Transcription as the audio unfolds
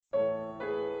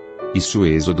E se o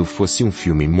Êxodo fosse um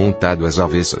filme montado às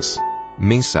avessas?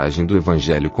 Mensagem do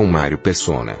Evangelho com Mário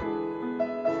Persona.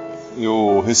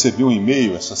 Eu recebi um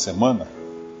e-mail essa semana,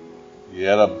 e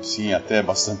era, sim, até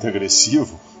bastante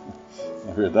agressivo.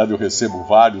 Na verdade, eu recebo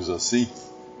vários assim,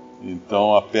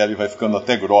 então a pele vai ficando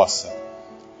até grossa.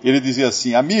 Ele dizia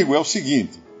assim: amigo, é o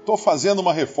seguinte, estou fazendo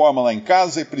uma reforma lá em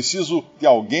casa e preciso de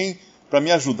alguém para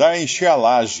me ajudar a encher a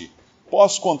laje.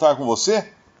 Posso contar com você?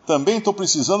 Também estou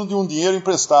precisando de um dinheiro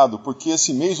emprestado, porque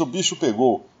esse mês o bicho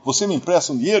pegou. Você me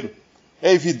empresta um dinheiro?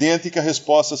 É evidente que a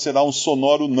resposta será um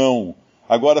sonoro não.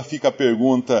 Agora fica a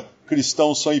pergunta: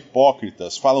 cristãos são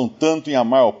hipócritas, falam tanto em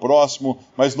amar ao próximo,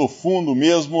 mas no fundo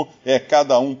mesmo é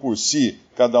cada um por si,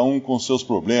 cada um com seus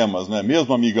problemas, não é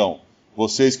mesmo, amigão?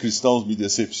 Vocês cristãos me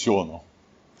decepcionam.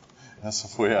 Essa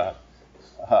foi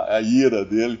a ira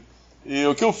dele. E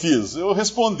o que eu fiz? Eu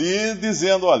respondi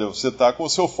dizendo: olha, você está com o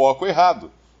seu foco errado,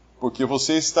 porque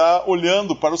você está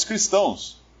olhando para os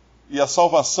cristãos. E a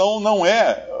salvação não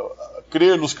é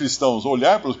crer nos cristãos,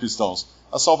 olhar para os cristãos.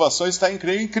 A salvação está em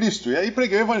crer em Cristo. E aí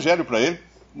preguei o evangelho para ele,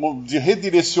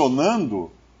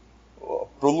 redirecionando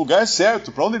para o lugar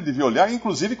certo, para onde ele devia olhar,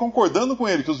 inclusive concordando com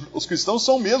ele, que os cristãos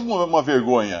são mesmo uma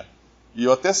vergonha. E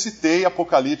eu até citei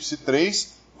Apocalipse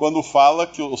 3, quando fala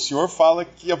que o Senhor fala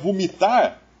que ia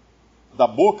vomitar da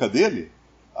boca dele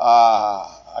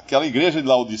aquela igreja de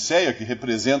Laodiceia, que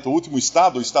representa o último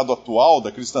estado, o estado atual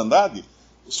da cristandade.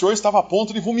 O Senhor estava a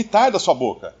ponto de vomitar da sua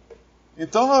boca.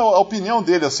 Então a opinião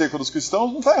dele acerca dos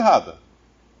cristãos não está errada.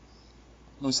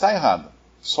 Não está errada.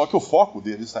 Só que o foco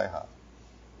dele está errado.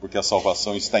 Porque a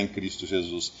salvação está em Cristo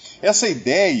Jesus. Essa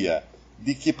ideia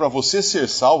de que para você ser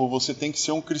salvo, você tem que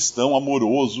ser um cristão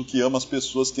amoroso, que ama as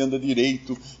pessoas, que anda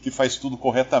direito, que faz tudo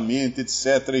corretamente,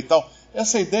 etc. e tal.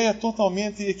 Essa ideia é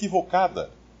totalmente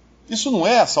equivocada. Isso não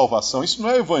é a salvação, isso não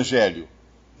é o evangelho.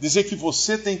 Dizer que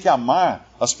você tem que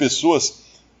amar as pessoas.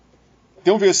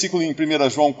 Tem um versículo em 1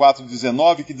 João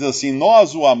 4,19 que diz assim: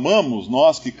 nós o amamos,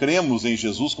 nós que cremos em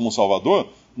Jesus como Salvador,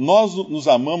 nós nos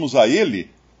amamos a Ele,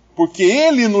 porque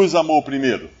Ele nos amou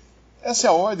primeiro. Essa é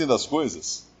a ordem das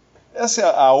coisas. Essa é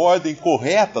a ordem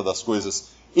correta das coisas.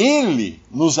 Ele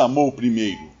nos amou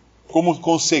primeiro. Como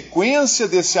consequência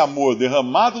desse amor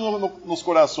derramado nos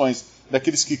corações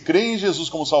daqueles que creem em Jesus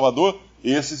como Salvador,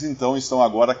 esses então estão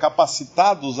agora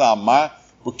capacitados a amar,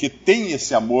 porque tem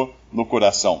esse amor no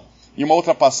coração. Em uma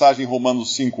outra passagem, em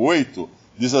Romanos 5,8,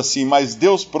 diz assim: mas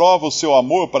Deus prova o seu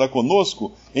amor para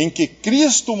conosco, em que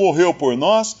Cristo morreu por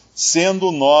nós, sendo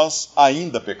nós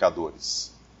ainda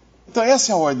pecadores. Então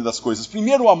essa é a ordem das coisas.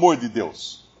 Primeiro, o amor de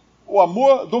Deus. O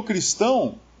amor do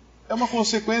cristão é uma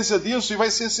consequência disso e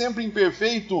vai ser sempre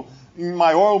imperfeito em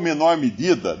maior ou menor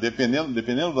medida,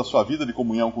 dependendo da sua vida de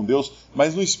comunhão com Deus.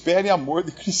 Mas não espere amor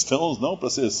de cristãos, não, para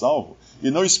ser salvo. E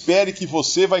não espere que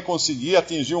você vai conseguir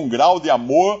atingir um grau de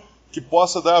amor que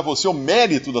possa dar a você o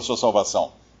mérito da sua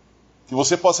salvação. Que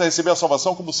você possa receber a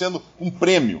salvação como sendo um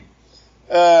prêmio.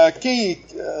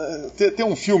 Tem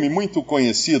um filme muito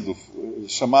conhecido,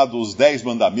 chamado Os 10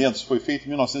 Mandamentos, foi feito em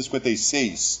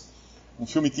 1956. Um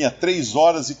filme que tinha 3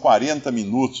 horas e 40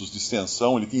 minutos de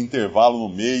extensão, ele tinha intervalo no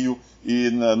meio,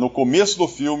 e no começo do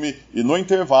filme e no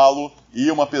intervalo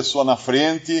ia uma pessoa na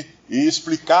frente e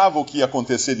explicava o que ia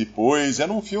acontecer depois.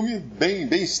 Era um filme bem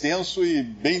extenso e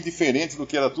bem diferente do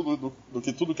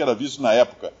que tudo que era visto na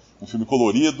época. Um filme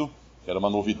colorido, que era uma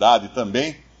novidade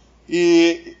também.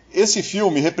 E esse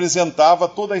filme representava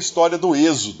toda a história do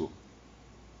Êxodo,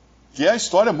 que é a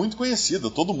história muito conhecida,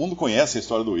 todo mundo conhece a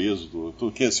história do Êxodo,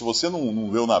 porque se você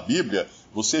não leu na Bíblia,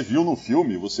 você viu no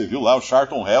filme, você viu lá o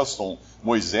Charlton Heston,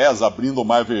 Moisés abrindo o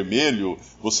Mar Vermelho,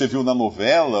 você viu na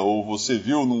novela, ou você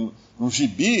viu num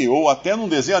gibi, ou até num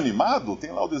desenho animado.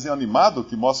 Tem lá o desenho animado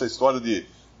que mostra a história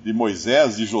de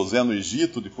Moisés, de José no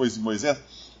Egito, depois de Moisés.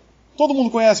 Todo mundo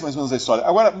conhece mais ou menos a história.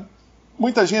 Agora,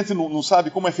 muita gente não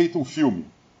sabe como é feito um filme.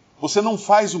 Você não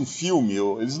faz um filme,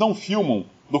 eles não filmam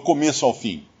do começo ao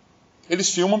fim. Eles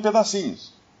filmam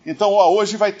pedacinhos. Então,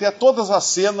 hoje vai ter todas as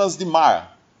cenas de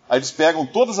mar. Aí eles pegam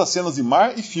todas as cenas de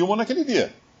mar e filmam naquele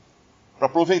dia. Para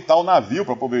aproveitar o navio,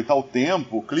 para aproveitar o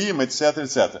tempo, o clima, etc,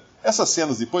 etc. Essas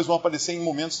cenas depois vão aparecer em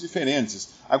momentos diferentes.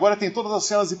 Agora tem todas as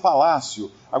cenas de palácio.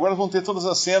 Agora vão ter todas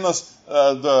as cenas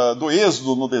do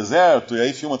Êxodo no deserto. E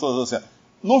aí filma todas as cenas.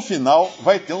 No final,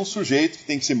 vai ter um sujeito que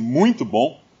tem que ser muito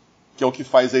bom, que é o que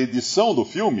faz a edição do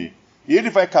filme, e ele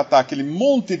vai catar aquele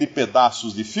monte de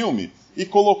pedaços de filme e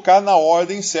colocar na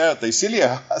ordem certa. E se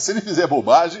ele fizer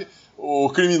bobagem, o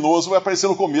criminoso vai aparecer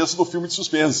no começo do filme de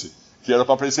suspense, que era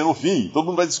para aparecer no fim. Todo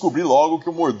mundo vai descobrir logo que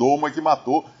o mordomo é que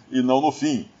matou e não no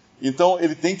fim. Então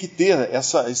ele tem que ter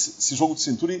esse jogo de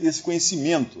cintura e esse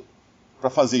conhecimento para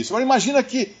fazer isso. Agora imagina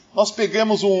que nós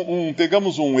pegamos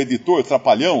um editor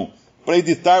trapalhão para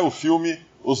editar o filme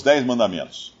Os 10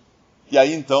 Mandamentos. E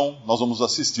aí então nós vamos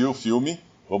assistir o filme,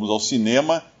 vamos ao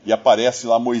cinema e aparece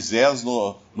lá Moisés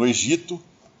no Egito,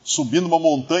 subindo uma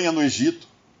montanha no Egito,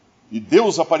 e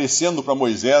Deus aparecendo para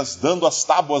Moisés, dando as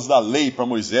tábuas da lei para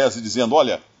Moisés e dizendo: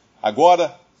 olha,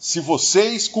 agora se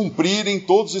vocês cumprirem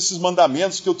todos esses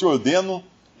mandamentos que eu te ordeno,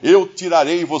 eu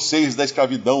tirarei vocês da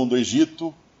escravidão do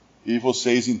Egito e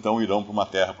vocês então irão para uma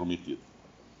terra prometida.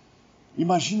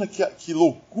 Imagina que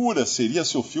loucura seria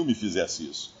se o filme fizesse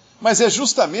isso. Mas é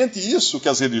justamente isso que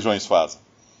as religiões fazem.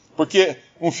 Porque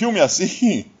um filme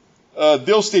assim,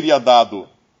 Deus teria dado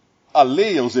a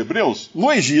lei aos hebreus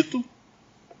no Egito,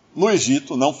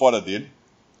 não fora dele,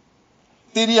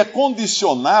 teria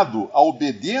condicionado a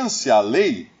obediência à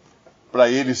lei para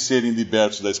eles serem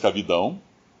libertos da escravidão.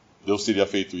 Deus teria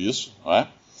feito isso, não é?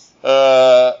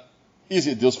 E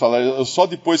Deus falaria: só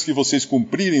depois que vocês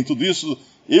cumprirem tudo isso,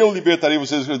 eu libertarei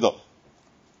vocês da escravidão.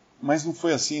 Mas não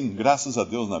foi assim, graças a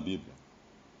Deus, na Bíblia.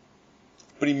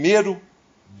 Primeiro,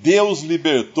 Deus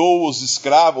libertou os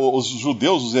escravos, os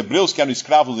judeus, os hebreus que eram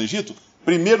escravos no Egito.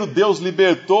 Primeiro Deus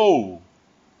libertou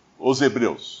os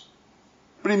hebreus.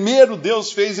 Primeiro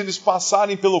Deus fez eles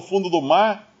passarem pelo fundo do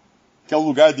mar, que é um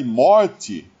lugar de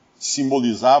morte,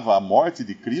 simbolizava a morte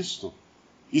de Cristo,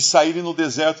 e saírem no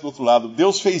deserto do outro lado.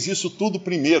 Deus fez isso tudo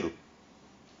primeiro.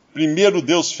 Primeiro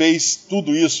Deus fez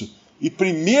tudo isso. E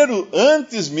primeiro,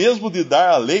 antes mesmo de dar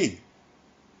a lei,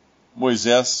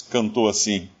 Moisés cantou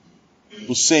assim: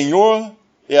 o Senhor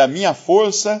é a minha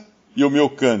força e o meu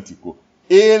cântico.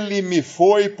 Ele me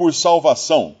foi por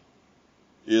salvação.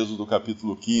 Êxodo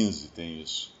capítulo 15 tem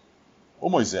isso. Ô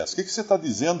Moisés, o que você está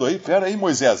dizendo aí? Espera aí,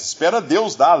 Moisés, espera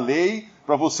Deus dar a lei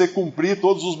para você cumprir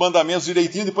todos os mandamentos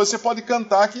direitinho, depois você pode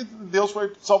cantar que Deus foi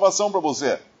por salvação para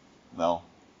você. Não.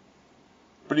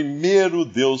 Primeiro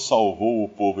Deus salvou o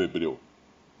povo hebreu.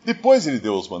 Depois ele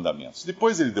deu os mandamentos.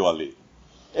 Depois ele deu a lei.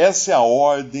 Essa é a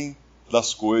ordem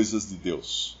das coisas de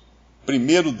Deus.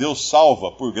 Primeiro Deus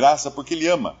salva por graça, porque Ele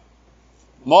ama.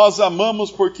 Nós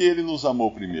amamos porque Ele nos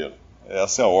amou primeiro.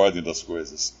 Essa é a ordem das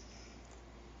coisas.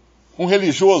 Um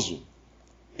religioso,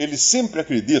 ele sempre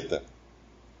acredita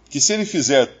que se ele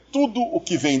fizer tudo o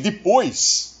que vem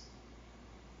depois,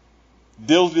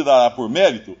 Deus lhe dará por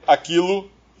mérito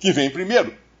aquilo que vem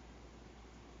primeiro.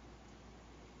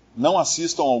 Não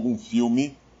assistam a algum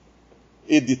filme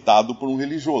editado por um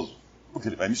religioso, porque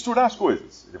ele vai misturar as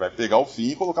coisas. Ele vai pegar o fim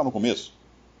e colocar no começo.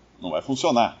 Não vai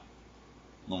funcionar.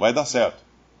 Não vai dar certo.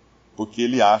 Porque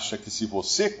ele acha que se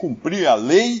você cumprir a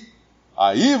lei,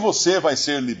 aí você vai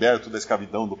ser liberto da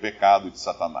escravidão, do pecado e de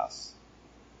Satanás.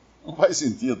 Não faz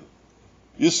sentido.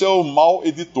 Isso é o mau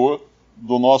editor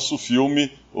do nosso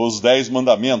filme Os 10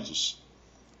 Mandamentos.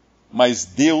 Mas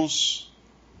Deus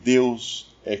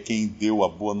é quem deu a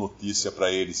boa notícia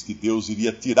para eles, que Deus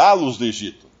iria tirá-los do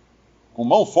Egito, com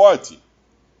mão forte.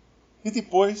 E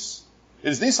depois,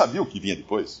 eles nem sabiam o que vinha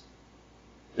depois.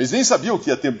 Eles nem sabiam que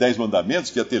ia ter 10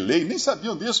 mandamentos, que ia ter lei, nem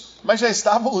sabiam disso, mas já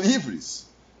estavam livres.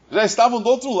 Já estavam do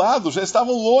outro lado, já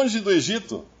estavam longe do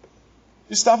Egito.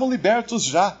 Estavam libertos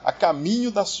já, a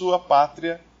caminho da sua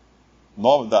pátria,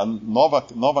 da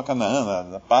nova Canaã,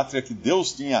 da pátria que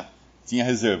Deus tinha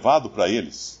reservado para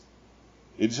eles.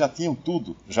 Eles já tinham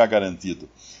tudo já garantido.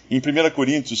 Em 1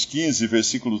 Coríntios 15,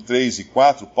 versículos 3 e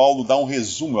 4, Paulo dá um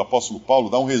resumo, o apóstolo Paulo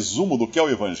dá um resumo do que é o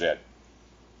Evangelho.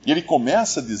 E ele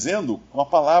começa dizendo uma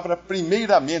palavra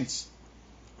primeiramente.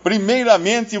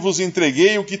 Primeiramente vos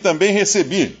entreguei o que também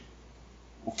recebi.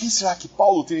 O que será que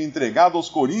Paulo teria entregado aos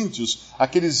coríntios,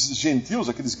 aqueles gentios,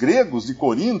 aqueles gregos de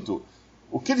Corinto?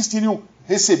 O que eles teriam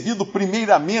recebido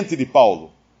primeiramente de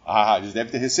Paulo? Eles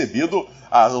devem ter recebido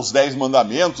os 10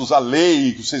 mandamentos, a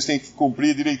lei, que vocês têm que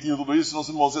cumprir direitinho tudo isso, senão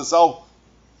vocês não vão ser salvos.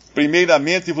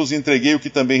 Primeiramente vos entreguei o que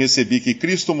também recebi, que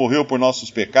Cristo morreu por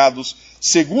nossos pecados,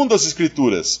 segundo as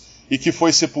Escrituras, e que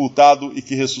foi sepultado e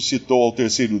que ressuscitou ao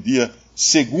terceiro dia,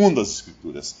 segundo as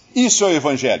Escrituras. Isso é o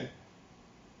Evangelho.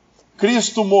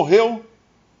 Cristo morreu,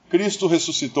 Cristo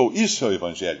ressuscitou. Isso é o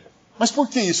Evangelho. Mas por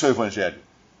que isso é o Evangelho?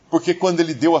 Porque quando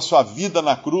ele deu a sua vida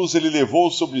na cruz, ele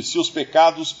levou sobre si os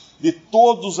pecados de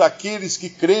todos aqueles que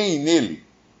creem nele.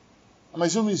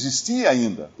 Mas eu não existia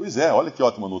ainda. Pois é, olha que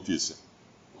ótima notícia.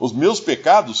 Os meus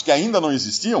pecados, que ainda não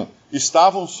existiam,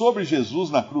 estavam sobre Jesus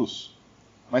na cruz.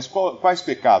 Mas quais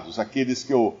pecados? Aqueles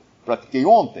que eu pratiquei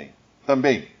ontem?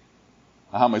 Também.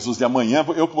 Mas os de amanhã,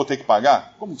 eu que vou ter que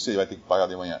pagar? Como que você vai ter que pagar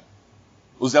de amanhã?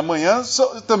 Os de amanhã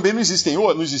também não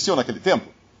existiam naquele tempo.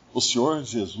 O Senhor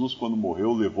Jesus, quando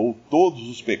morreu, levou todos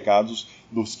os pecados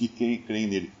dos que creem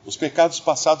nele. Os pecados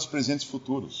passados, presentes e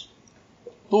futuros.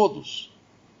 Todos.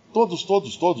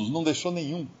 Todos, não deixou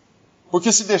nenhum.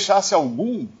 Porque se deixasse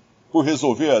algum por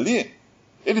resolver ali,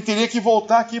 ele teria que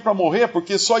voltar aqui para morrer,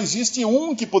 porque só existe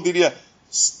um que poderia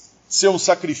ser um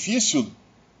sacrifício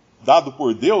dado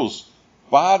por Deus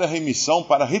para remissão,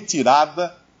 para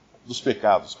retirada dos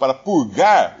pecados, para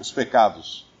purgar os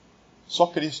pecados. Só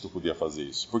Cristo podia fazer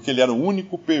isso, porque ele era o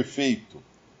único perfeito,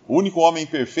 o único homem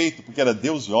perfeito, porque era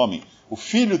Deus e homem, o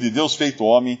Filho de Deus feito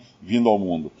homem vindo ao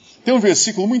mundo. Tem um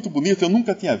versículo muito bonito, eu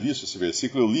nunca tinha visto esse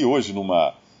versículo, eu li hoje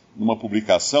numa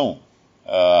publicação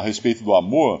a respeito do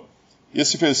amor.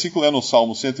 Esse versículo é no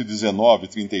Salmo 119,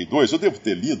 32, eu devo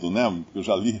ter lido, né, porque eu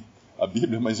já li a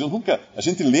Bíblia, mas a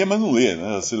gente lê, mas não lê,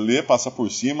 né? Você lê, passa por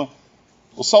cima.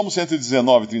 O Salmo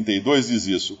 119, 32 diz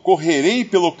isso: correrei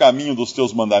pelo caminho dos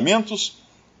teus mandamentos,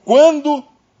 quando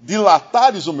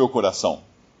dilatares o meu coração.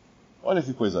 Olha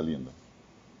que coisa linda.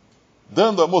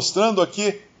 Mostrando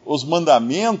aqui os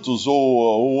mandamentos,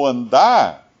 ou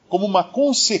andar, como uma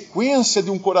consequência de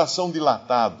um coração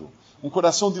dilatado. Um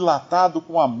coração dilatado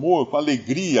com amor, com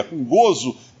alegria, com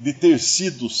gozo de ter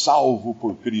sido salvo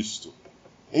por Cristo.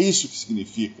 É isso que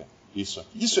significa isso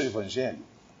aqui. Isso é Evangelho.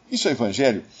 Isso é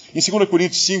Evangelho. Em 2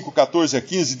 Coríntios 5, 14 a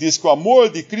 15, diz que o amor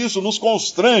de Cristo nos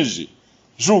constrange,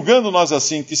 julgando nós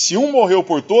assim, que se um morreu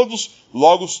por todos,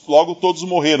 logo todos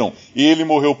morreram. E ele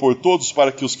morreu por todos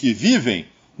para que os que vivem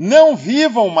não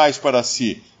vivam mais para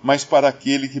si, mas para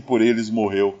aquele que por eles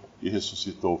morreu e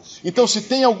ressuscitou. Então, se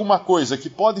tem alguma coisa que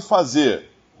pode fazer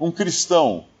um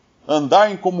cristão andar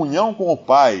em comunhão com o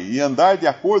Pai e andar de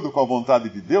acordo com a vontade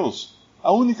de Deus,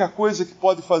 a única coisa que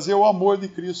pode fazer é o amor de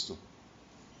Cristo.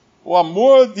 O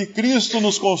amor de Cristo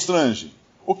nos constrange.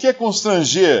 O que é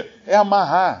constranger? É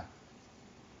amarrar.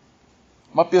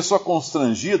 Uma pessoa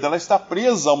constrangida, ela está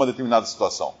presa a uma determinada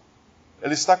situação.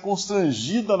 Ela está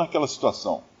constrangida naquela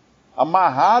situação,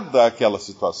 amarrada àquela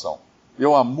situação. E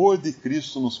o amor de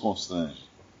Cristo nos constrange.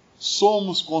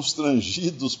 Somos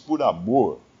constrangidos por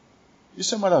amor.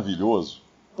 Isso é maravilhoso.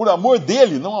 Por amor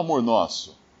dele, não amor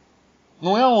nosso.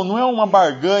 Não é uma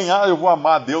barganha, eu vou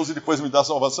amar a Deus e depois me dar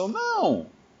salvação. Não.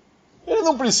 Ele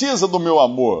não precisa do meu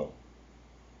amor.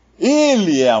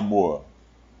 Ele é amor.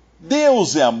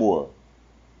 Deus é amor.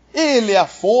 Ele é a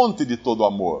fonte de todo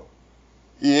amor.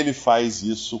 E ele faz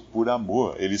isso por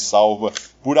amor. Ele salva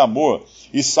por amor.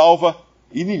 E salva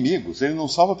inimigos. Ele não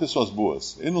salva pessoas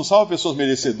boas. Ele não salva pessoas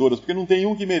merecedoras, porque não tem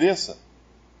um que mereça.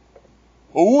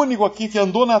 O único aqui que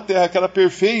andou na terra, que era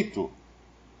perfeito,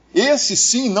 esse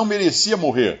sim não merecia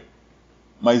morrer,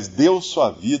 mas deu sua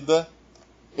vida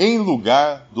em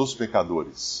lugar dos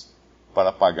pecadores,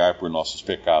 para pagar por nossos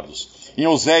pecados. Em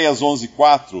Oséias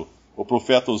 11:4, o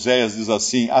profeta Oséias diz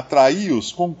assim: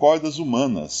 atraí-os com cordas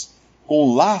humanas,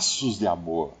 com laços de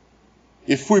amor,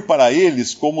 e fui para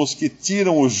eles como os que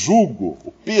tiram o jugo,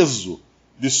 o peso,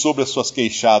 de sobre as suas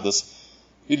queixadas,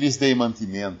 e lhes dei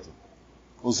mantimento.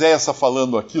 Oséias está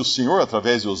falando aqui, o Senhor,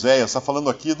 através de Oséias, está falando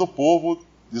aqui do povo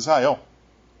de Israel.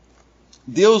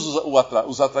 Deus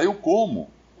os atraiu como?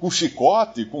 Com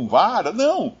chicote, com vara?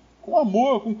 Não, com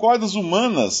amor, com cordas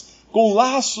humanas, com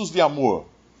laços de amor.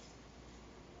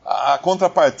 A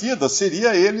contrapartida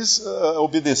seria eles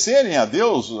obedecerem a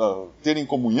Deus, terem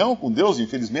comunhão com Deus.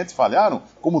 Infelizmente falharam,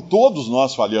 como todos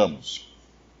nós falhamos.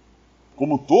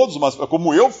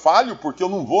 Como eu falho, porque eu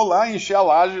não vou lá encher a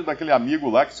laje daquele amigo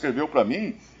lá que escreveu para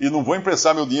mim e não vou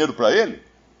emprestar meu dinheiro para ele.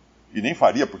 E nem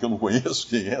faria, porque eu não conheço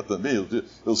quem é também.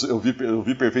 Eu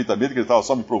vi perfeitamente que ele estava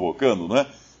só me provocando, né?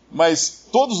 Mas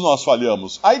todos nós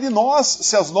falhamos. Ai de nós,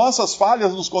 se as nossas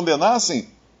falhas nos condenassem,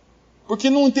 porque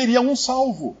não teria um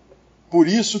salvo. Por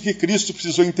isso que Cristo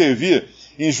precisou intervir.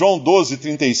 Em João 12,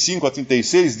 35 a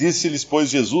 36, disse-lhes, pois,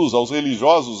 Jesus aos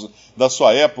religiosos da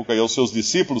sua época e aos seus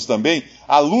discípulos também: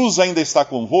 a luz ainda está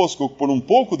convosco por um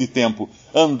pouco de tempo.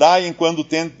 Andai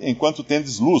enquanto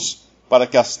tendes luz, para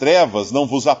que as trevas não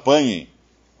vos apanhem.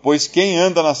 Pois quem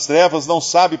anda nas trevas não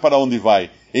sabe para onde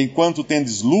vai. Enquanto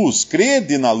tendes luz,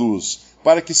 crede na luz,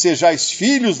 para que sejais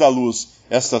filhos da luz.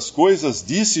 Estas coisas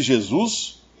disse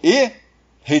Jesus e,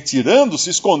 retirando-se,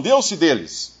 escondeu-se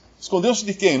deles. Escondeu-se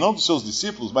de quem? Não dos seus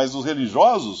discípulos, mas dos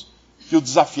religiosos que o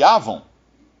desafiavam,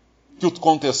 que o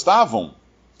contestavam.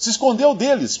 Se escondeu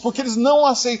deles, porque eles não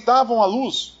aceitavam a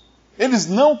luz. Eles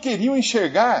não queriam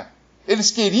enxergar. Eles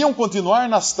queriam continuar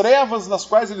nas trevas nas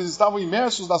quais eles estavam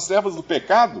imersos, nas trevas do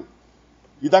pecado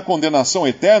e da condenação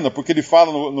eterna, porque ele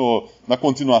fala na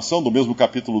continuação do mesmo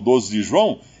capítulo 12 de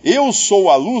João: eu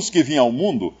sou a luz que vim ao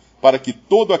mundo, para que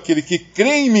todo aquele que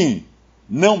crê em mim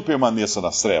não permaneça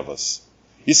nas trevas.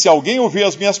 E se alguém ouvir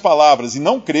as minhas palavras e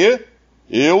não crer,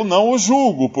 eu não o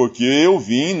julgo, porque eu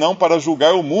vim não para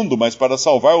julgar o mundo, mas para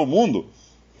salvar o mundo.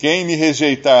 Quem me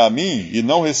rejeitar a mim e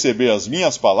não receber as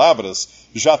minhas palavras,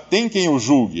 já tem quem o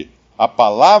julgue. A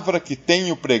palavra que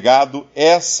tenho pregado,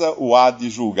 essa o há de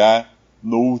julgar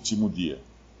no último dia.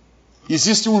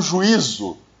 Existe um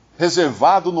juízo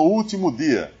reservado no último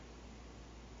dia.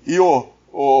 E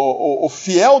o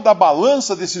fiel da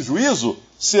balança desse juízo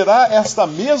será esta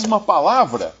mesma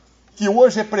palavra que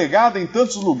hoje é pregada em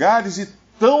tantos lugares e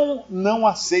tão não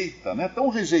aceita, né? Tão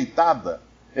rejeitada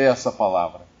é essa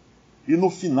palavra. E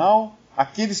no final,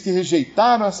 aqueles que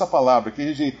rejeitaram essa palavra, que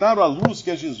rejeitaram a luz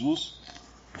que é Jesus,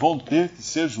 vão ter que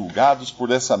ser julgados por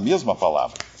essa mesma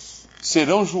palavra.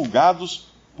 Serão julgados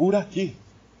por aqui.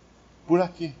 Por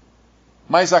aqui.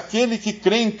 Mas aquele que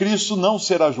crê em Cristo não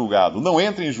será julgado, não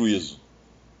entra em juízo.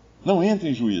 Não entra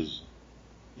em juízo.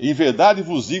 Em verdade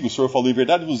vos digo, o Senhor falou, em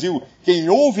verdade vos digo, quem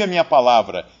ouve a minha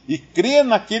palavra e crê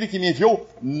naquele que me enviou,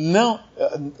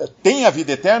 tem a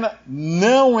vida eterna,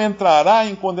 não entrará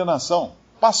em condenação.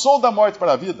 Passou da morte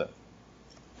para a vida.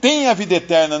 Tem a vida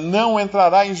eterna, não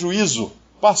entrará em juízo.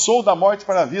 Passou da morte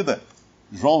para a vida.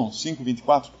 João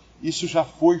 5,24. Isso já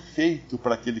foi feito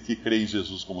para aquele que crê em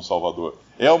Jesus como Salvador.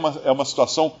 É uma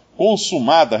situação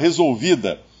consumada,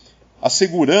 resolvida. A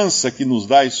segurança que nos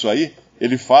dá isso aí,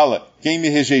 ele fala, quem me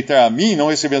rejeitar a mim, não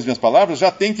receber as minhas palavras,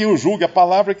 já tem quem o julgue. A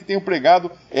palavra que tenho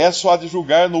pregado é só a de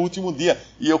julgar no último dia.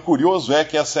 E o curioso é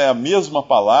que essa é a mesma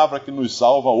palavra que nos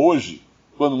salva hoje,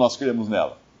 quando nós cremos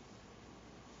nela.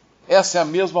 Essa é a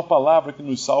mesma palavra que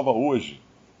nos salva hoje,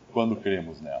 quando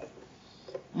cremos nela.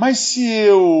 Mas se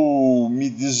eu me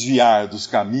desviar dos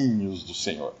caminhos do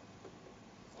Senhor?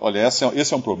 Olha,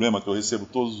 esse é um problema que eu recebo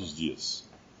todos os dias.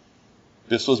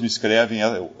 Pessoas me escrevem,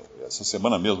 essa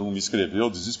semana mesmo um me escreveu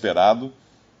desesperado,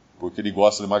 porque ele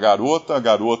gosta de uma garota, a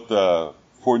garota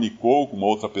fornicou com uma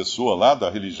outra pessoa lá da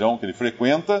religião que ele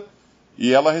frequenta,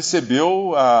 e ela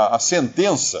recebeu a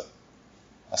sentença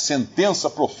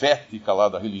profética lá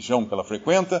da religião que ela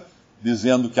frequenta,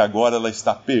 dizendo que agora ela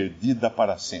está perdida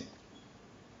para sempre.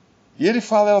 E ele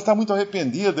fala, ela está muito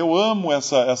arrependida, eu amo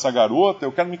essa garota,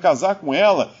 eu quero me casar com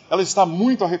ela, ela está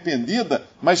muito arrependida,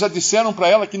 mas já disseram para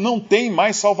ela que não tem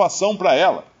mais salvação para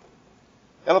ela.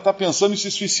 Ela está pensando em se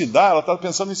suicidar, ela está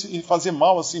pensando em fazer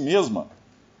mal a si mesma,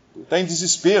 está em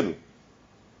desespero.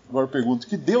 Agora eu pergunto,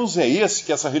 que Deus é esse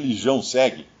que essa religião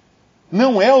segue?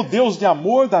 Não é o Deus de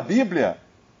amor da Bíblia?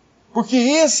 Porque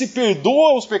esse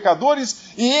perdoa os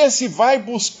pecadores e esse vai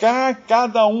buscar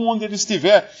cada um onde ele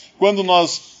estiver. Quando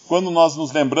nós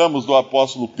nos lembramos do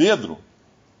apóstolo Pedro,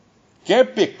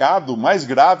 quer pecado mais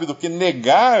grave do que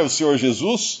negar o Senhor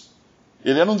Jesus?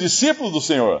 Ele era um discípulo do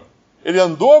Senhor. Ele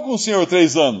andou com o Senhor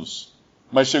 3 anos.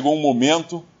 Mas chegou um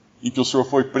momento em que o Senhor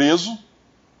foi preso.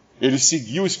 Ele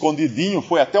seguiu escondidinho,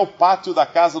 foi até o pátio da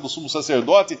casa do sumo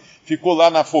sacerdote, ficou lá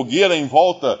na fogueira, em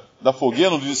volta da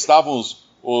fogueira, onde estavam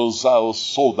os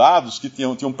soldados que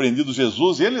tinham prendido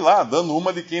Jesus, e ele lá, dando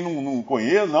uma de quem não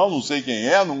conheço, não sei quem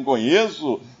é, não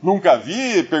conheço, nunca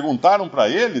vi, perguntaram para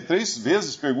ele, 3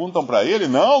 vezes perguntam para ele,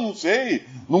 não sei,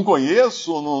 não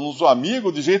conheço, não sou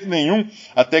amigo de jeito nenhum,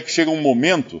 até que chega um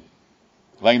momento,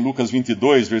 lá em Lucas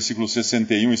 22, versículos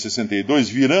 61 e 62,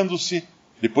 virando-se,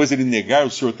 depois de ele negar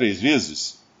o Senhor 3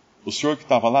 vezes, o Senhor que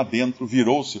estava lá dentro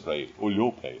virou-se para ele,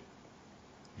 olhou para ele.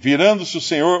 Virando-se o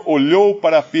Senhor, olhou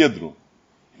para Pedro,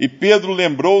 e Pedro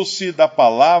lembrou-se da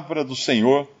palavra do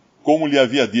Senhor, como lhe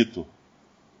havia dito,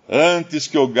 antes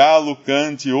que o galo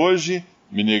cante hoje,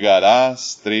 me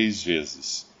negarás 3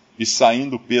 vezes. E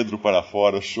saindo Pedro para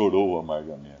fora, chorou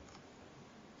amargamente.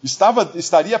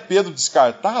 Estaria Pedro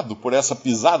descartado por essa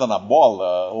pisada na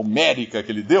bola homérica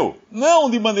que ele deu? Não,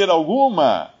 de maneira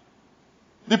alguma.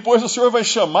 Depois o Senhor vai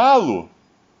chamá-lo.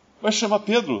 Vai chamar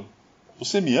Pedro,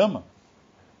 você me ama?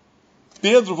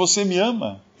 Pedro, você me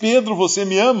ama? Pedro, você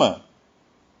me ama?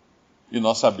 E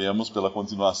nós sabemos, pela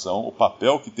continuação, o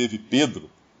papel que teve Pedro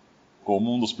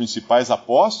como um dos principais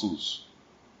apóstolos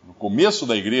no começo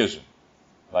da igreja.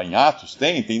 Lá em Atos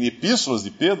tem epístolas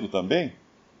de Pedro também.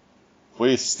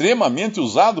 Foi extremamente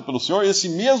usado pelo Senhor, esse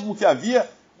mesmo que havia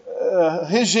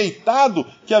rejeitado,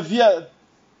 que havia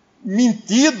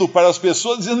mentido para as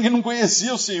pessoas, dizendo que não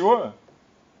conhecia o Senhor.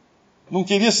 Não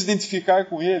queria se identificar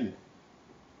com Ele.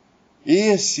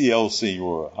 Esse é o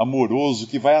Senhor amoroso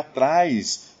que vai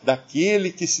atrás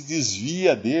daquele que se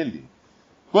desvia dele.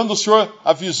 Quando o Senhor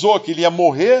avisou que ele ia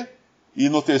morrer e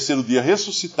no 3º dia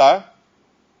ressuscitar,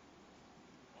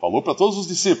 falou para todos os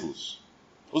discípulos.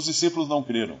 Os discípulos não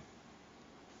creram.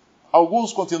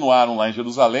 Alguns continuaram lá em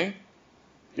Jerusalém.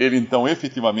 Ele então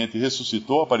efetivamente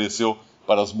ressuscitou, apareceu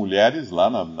para as mulheres lá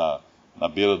na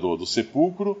beira do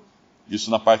sepulcro.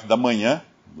 Isso na parte da manhã,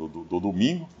 do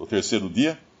domingo, do 3º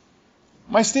dia.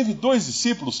 Mas teve 2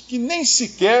 discípulos que nem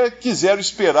sequer quiseram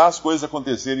esperar as coisas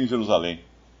acontecerem em Jerusalém.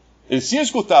 Eles tinham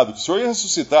escutado que o Senhor ia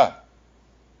ressuscitar.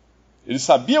 Eles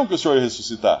sabiam que o Senhor ia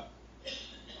ressuscitar.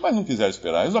 Mas não quiseram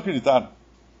esperar, eles não acreditaram.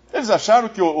 Eles acharam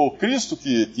que o Cristo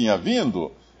que tinha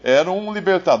vindo era um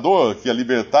libertador, que ia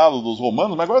libertá-lo dos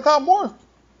romanos, mas agora estava morto.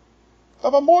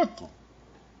 Estava morto.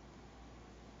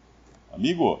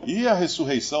 Amigo, e a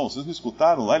ressurreição? Vocês não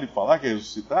escutaram lá ele falar que ia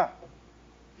ressuscitar?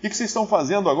 O que vocês estão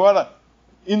fazendo agora,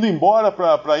 indo embora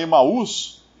para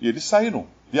Emaús? E eles saíram,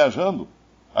 viajando,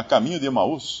 a caminho de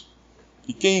Emaús.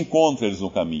 E quem encontra eles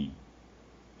no caminho?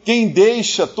 Quem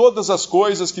deixa todas as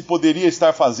coisas que poderia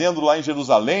estar fazendo lá em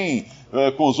Jerusalém,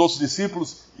 com os outros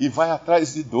discípulos, e vai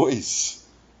atrás de 2.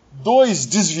 2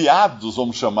 desviados,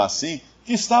 vamos chamar assim,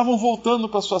 que estavam voltando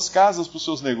para suas casas, para os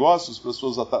seus negócios, para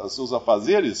os seus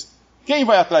afazeres. Quem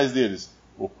vai atrás deles?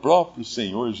 O próprio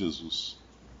Senhor Jesus.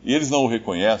 E eles não o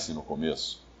reconhecem no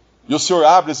começo. E o Senhor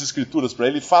abre as Escrituras para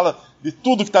ele e fala de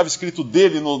tudo que estava escrito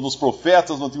dele nos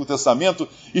profetas, no Antigo Testamento,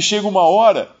 e chega uma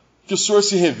hora que o Senhor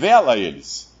se revela a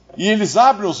eles. E eles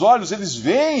abrem os olhos, eles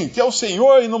veem que é o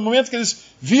Senhor, e no momento que eles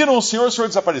viram o Senhor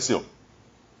desapareceu.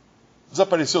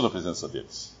 Desapareceu da presença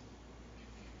deles.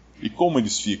 E como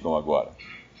eles ficam agora?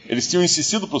 Eles tinham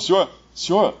insistido para o Senhor: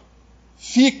 Senhor,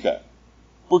 fica,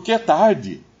 porque é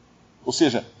tarde. Ou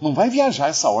seja, não vai viajar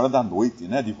essa hora da noite,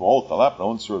 né, de volta lá para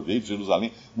onde o Senhor veio, de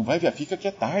Jerusalém. Não vai viajar, fica que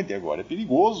é tarde agora, é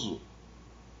perigoso.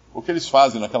 O que eles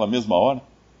fazem naquela mesma hora?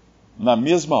 Na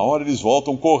mesma hora eles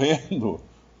voltam correndo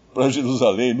para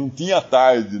Jerusalém. Não tinha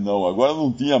tarde, não. Agora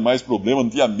não tinha mais problema,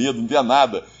 não tinha medo, não tinha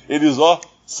nada. Eles,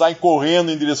 saem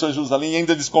correndo em direção a Jerusalém e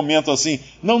ainda eles comentam assim: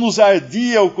 não nos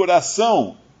ardia o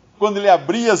coração quando ele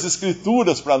abria as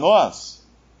Escrituras para nós?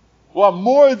 O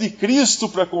amor de Cristo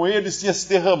para com eles tinha se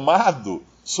derramado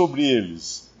sobre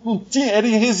eles. Era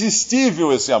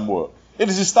irresistível esse amor.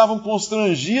 Eles estavam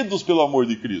constrangidos pelo amor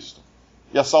de Cristo.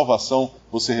 E a salvação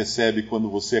você recebe quando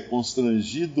você é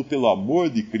constrangido pelo amor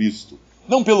de Cristo.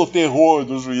 Não pelo terror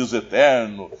do juízo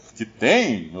eterno, que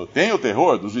tem o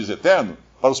terror do juízo eterno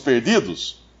para os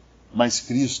perdidos. Mas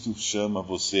Cristo chama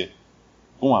você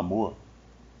com amor.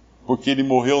 Porque ele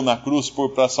morreu na cruz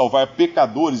para salvar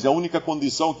pecadores. E a única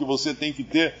condição que você tem que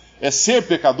ter é ser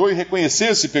pecador e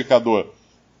reconhecer-se pecador.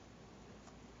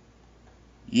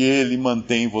 E ele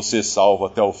mantém você salvo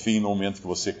até o fim no momento que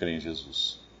você crê em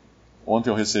Jesus. Ontem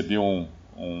eu recebi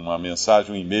uma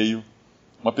mensagem, um e-mail,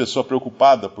 uma pessoa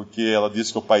preocupada porque ela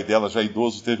disse que o pai dela, já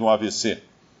idoso, teve um AVC,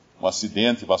 um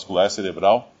acidente vascular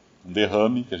cerebral, um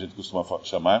derrame, que a gente costuma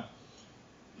chamar,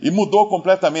 e mudou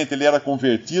completamente. Ele era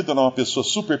convertido, era uma pessoa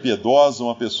super piedosa,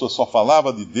 uma pessoa que só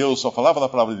falava de Deus, só falava da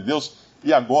palavra de Deus,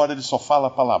 e agora ele só fala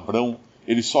palavrão,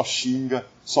 ele só xinga,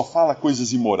 só fala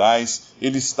coisas imorais,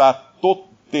 ele está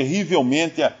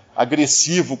terrivelmente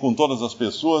agressivo com todas as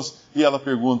pessoas, e ela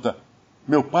pergunta: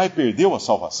 meu pai perdeu a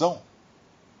salvação?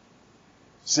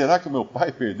 Será que o meu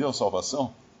pai perdeu a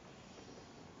salvação?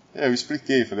 Eu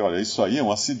expliquei, falei: olha, isso aí é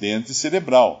um acidente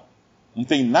cerebral. Não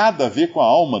tem nada a ver com a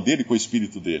alma dele, com o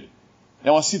espírito dele.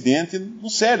 É um acidente no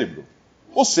cérebro.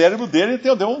 O cérebro dele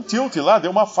deu um tilt lá,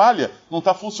 deu uma falha. Não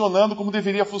está funcionando como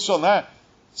deveria funcionar.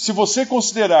 Se você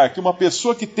considerar que uma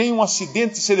pessoa que tem um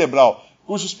acidente cerebral,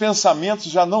 cujos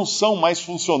pensamentos já não são mais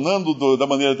funcionando da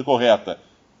maneira correta,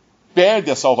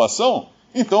 perde a salvação,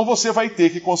 então você vai ter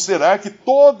que considerar que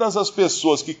todas as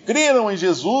pessoas que creram em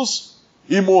Jesus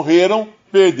e morreram,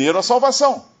 perderam a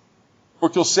salvação.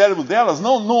 Porque o cérebro delas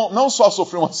não só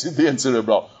sofreu um acidente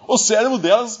cerebral, o cérebro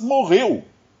delas morreu.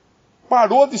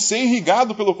 Parou de ser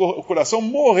irrigado pelo coração,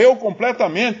 morreu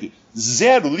completamente.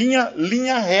 Zero,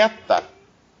 linha reta.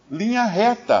 Linha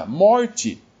reta,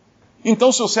 morte.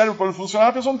 Então, se o cérebro pode funcionar,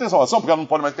 a pessoa não tem salvação, porque ela não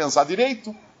pode mais pensar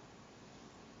direito.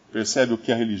 Percebe o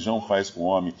que a religião faz com o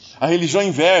homem? A religião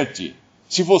inverte.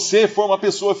 Se você for uma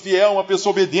pessoa fiel, uma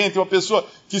pessoa obediente, uma pessoa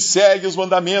que segue os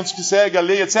mandamentos, que segue a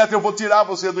lei, etc., eu vou tirar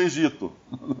você do Egito.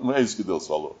 Não é isso que Deus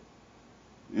falou.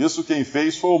 Isso quem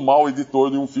fez foi o mau editor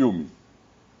de um filme.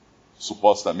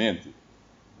 Supostamente.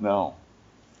 Não.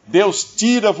 Deus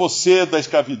tira você da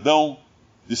escravidão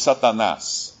de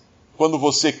Satanás quando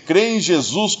você crê em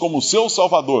Jesus como seu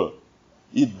Salvador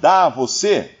e dá a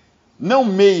você não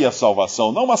meia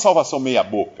salvação, não uma salvação meia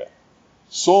boca.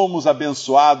 Somos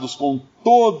abençoados com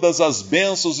todas as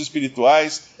bênçãos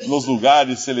espirituais nos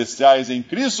lugares celestiais em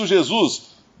Cristo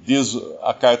Jesus, diz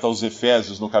a carta aos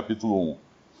Efésios no capítulo 1.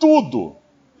 Tudo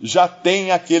já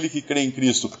tem aquele que crê em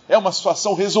Cristo. É uma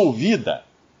situação resolvida.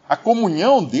 A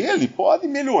comunhão dele pode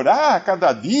melhorar a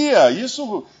cada dia.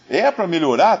 Isso é para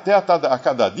melhorar até a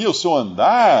cada dia o seu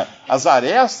andar, as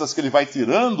arestas que ele vai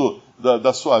tirando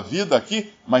da sua vida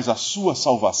aqui, mas a sua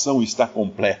salvação está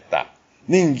completa.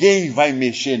 Ninguém vai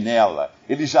mexer nela.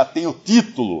 Ele já tem o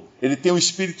título, ele tem o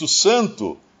Espírito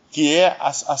Santo, que é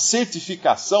a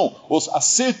certificação, ou a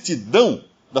certidão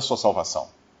da sua salvação.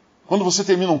 Quando você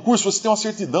termina um curso, você tem uma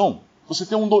certidão, você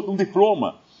tem um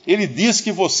diploma. Ele diz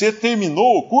que você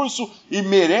terminou o curso e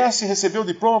merece receber o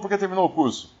diploma porque terminou o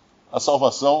curso. A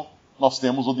salvação, nós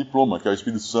temos o diploma, que é o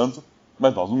Espírito Santo,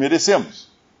 mas nós não merecemos,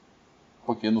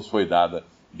 porque nos foi dada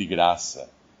de graça.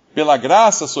 Pela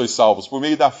graça sois salvos, por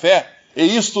meio da fé, e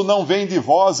isto não vem de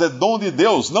vós, é dom de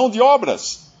Deus, não de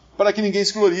obras, para que ninguém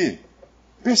se glorie.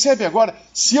 Percebe agora?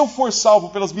 Se eu for salvo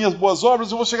pelas minhas boas obras,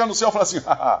 eu vou chegar no céu e falar assim,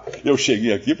 eu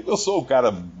cheguei aqui porque eu sou o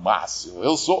cara máximo,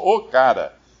 eu sou o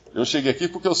cara. Eu cheguei aqui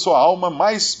porque eu sou a alma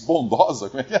mais bondosa,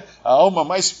 como é que é? A alma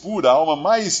mais pura, a alma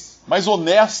mais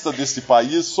honesta deste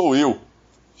país sou eu.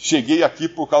 Cheguei aqui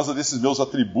por causa desses meus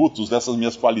atributos, dessas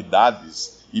minhas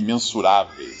qualidades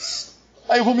imensuráveis.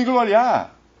 Aí eu vou me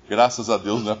gloriar. Graças a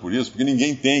Deus não é por isso, porque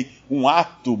ninguém tem um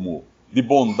átomo de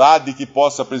bondade que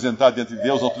possa apresentar diante de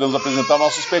Deus. Nós podemos apresentar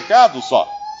nossos pecados só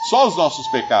os nossos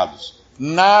pecados.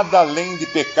 Nada além de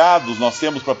pecados nós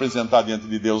temos para apresentar diante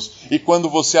de Deus. E quando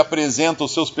você apresenta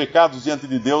os seus pecados diante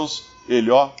de Deus,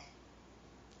 Ele,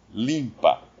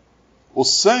 limpa. O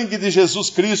sangue de Jesus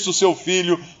Cristo, seu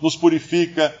Filho, nos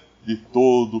purifica de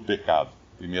todo o pecado.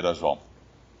 1 João.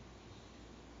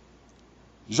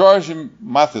 George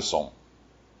Matheson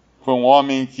foi um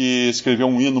homem que escreveu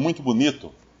um hino muito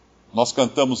bonito. Nós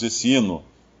cantamos esse hino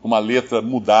com uma letra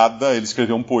mudada. Ele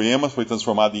escreveu um poema, foi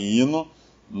transformado em hino.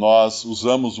 Nós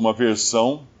usamos uma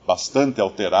versão bastante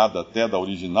alterada até da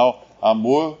original.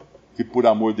 Amor, que por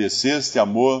amor desceste,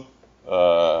 amor...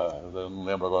 eu não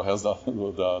lembro agora o resto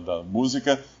da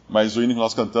música, mas o hino que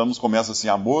nós cantamos começa assim,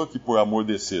 amor, que por amor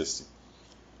desceste.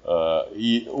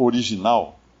 E o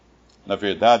original, na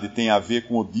verdade, tem a ver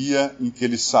com o dia em que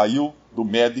ele saiu do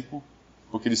médico,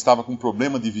 porque ele estava com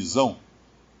problema de visão,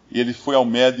 e ele foi ao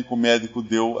médico, o médico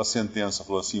deu a sentença,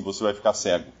 falou assim, você vai ficar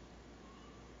cego.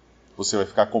 Você vai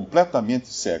ficar completamente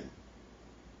cego.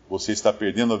 Você está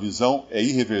perdendo a visão, é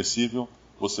irreversível,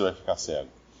 você vai ficar cego.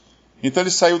 Então ele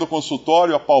saiu do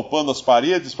consultório, apalpando as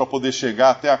paredes, para poder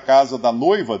chegar até a casa da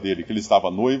noiva dele, que ele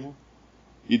estava noivo,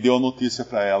 e deu a notícia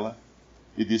para ela,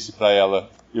 e disse para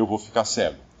ela, eu vou ficar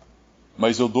cego.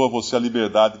 Mas eu dou a você a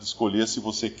liberdade de escolher se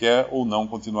você quer ou não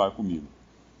continuar comigo.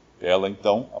 Ela,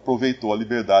 então, aproveitou a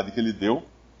liberdade que ele deu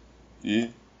e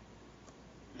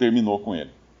terminou com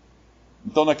ele.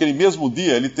 Então, naquele mesmo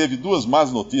dia, ele teve duas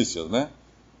más notícias, né?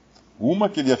 Uma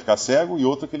que ele ia ficar cego e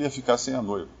outra que ele ia ficar sem a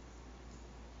noiva.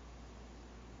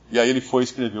 E aí ele foi e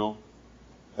escreveu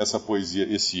essa poesia,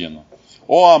 esse hino.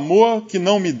 Ó amor que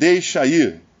não me deixa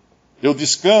ir, eu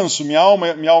descanso, minha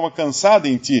alma cansada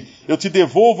em ti. Eu te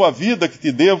devolvo a vida que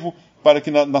te devo, para que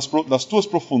nas tuas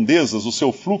profundezas o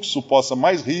seu fluxo possa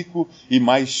mais rico e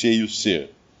mais cheio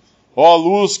ser. Ó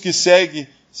luz que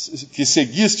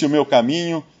seguiste o meu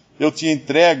caminho, eu te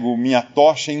entrego minha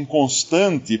tocha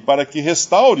inconstante, para que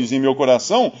restaures em meu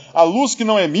coração a luz que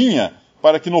não é minha,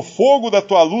 para que no fogo da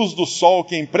tua luz do sol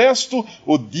que empresto,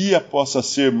 o dia possa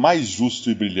ser mais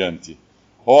justo e brilhante.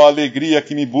 Ó alegria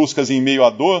que me buscas em meio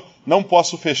à dor, não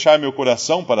posso fechar meu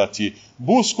coração para ti.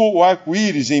 Busco o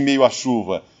arco-íris em meio à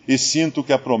chuva, e sinto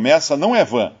que a promessa não é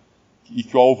vã, e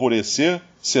que o alvorecer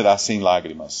será sem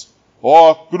lágrimas.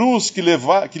 Ó cruz que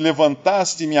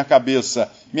levantaste minha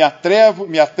cabeça, me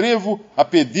atrevo a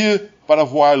pedir para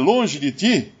voar longe de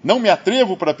ti, não me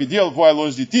atrevo para pedir a voar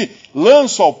longe de ti,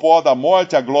 lanço ao pó da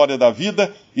morte a glória da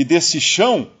vida, e desse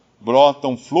chão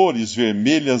brotam flores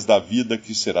vermelhas da vida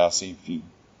que será sem fim.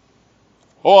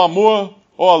 Ó amor,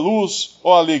 ó luz,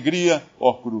 ó alegria,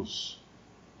 ó cruz.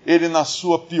 Ele, na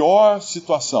sua pior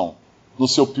situação, no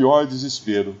seu pior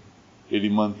desespero, ele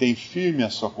mantém firme a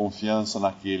sua confiança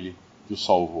naquele que o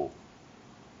salvou.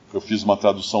 Eu fiz uma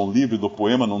tradução livre do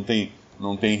poema, não tem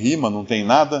rima, não tem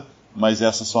nada, mas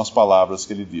essas são as palavras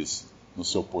que ele disse no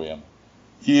seu poema.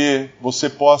 Que você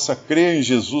possa crer em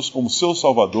Jesus como seu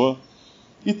Salvador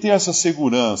e ter essa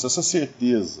segurança, essa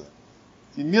certeza.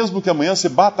 E mesmo que amanhã você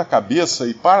bata a cabeça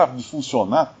e para de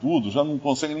funcionar tudo, já não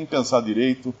consegue nem pensar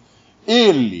direito,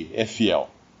 Ele é fiel.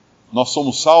 Nós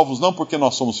somos salvos não porque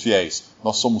nós somos fiéis,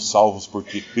 nós somos salvos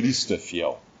porque Cristo é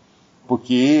fiel.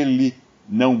 Porque Ele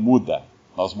não muda,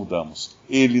 nós mudamos.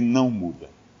 Ele não muda.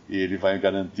 E Ele vai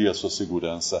garantir a sua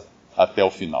segurança até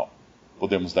o final.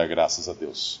 Podemos dar graças a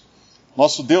Deus.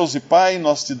 Nosso Deus e Pai,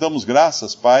 nós te damos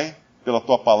graças, Pai, pela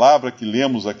Tua palavra que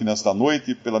lemos aqui nesta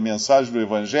noite, pela mensagem do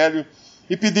Evangelho,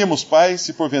 e pedimos, Pai,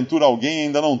 se porventura alguém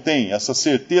ainda não tem essa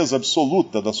certeza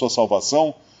absoluta da sua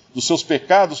salvação, dos seus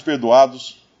pecados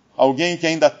perdoados, alguém que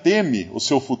ainda teme o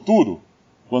seu futuro,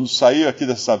 quando sair aqui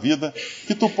dessa vida,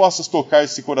 que tu possas tocar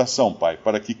esse coração, Pai,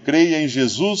 para que creia em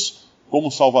Jesus como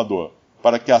Salvador,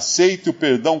 para que aceite o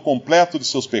perdão completo de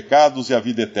seus pecados e a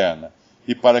vida eterna,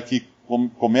 e para que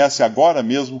comece agora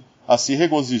mesmo a se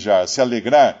regozijar, a se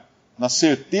alegrar na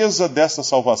certeza dessa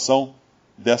salvação,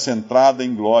 dessa entrada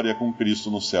em glória com Cristo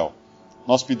no céu.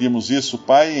 Nós pedimos isso,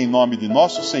 Pai, em nome de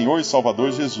nosso Senhor e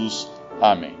Salvador Jesus.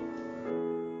 Amém.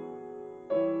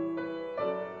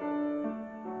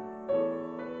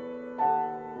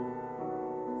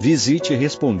 Visite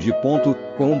respondi.com.br.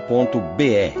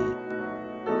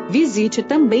 Visite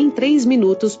também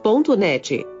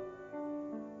 3minutos.net.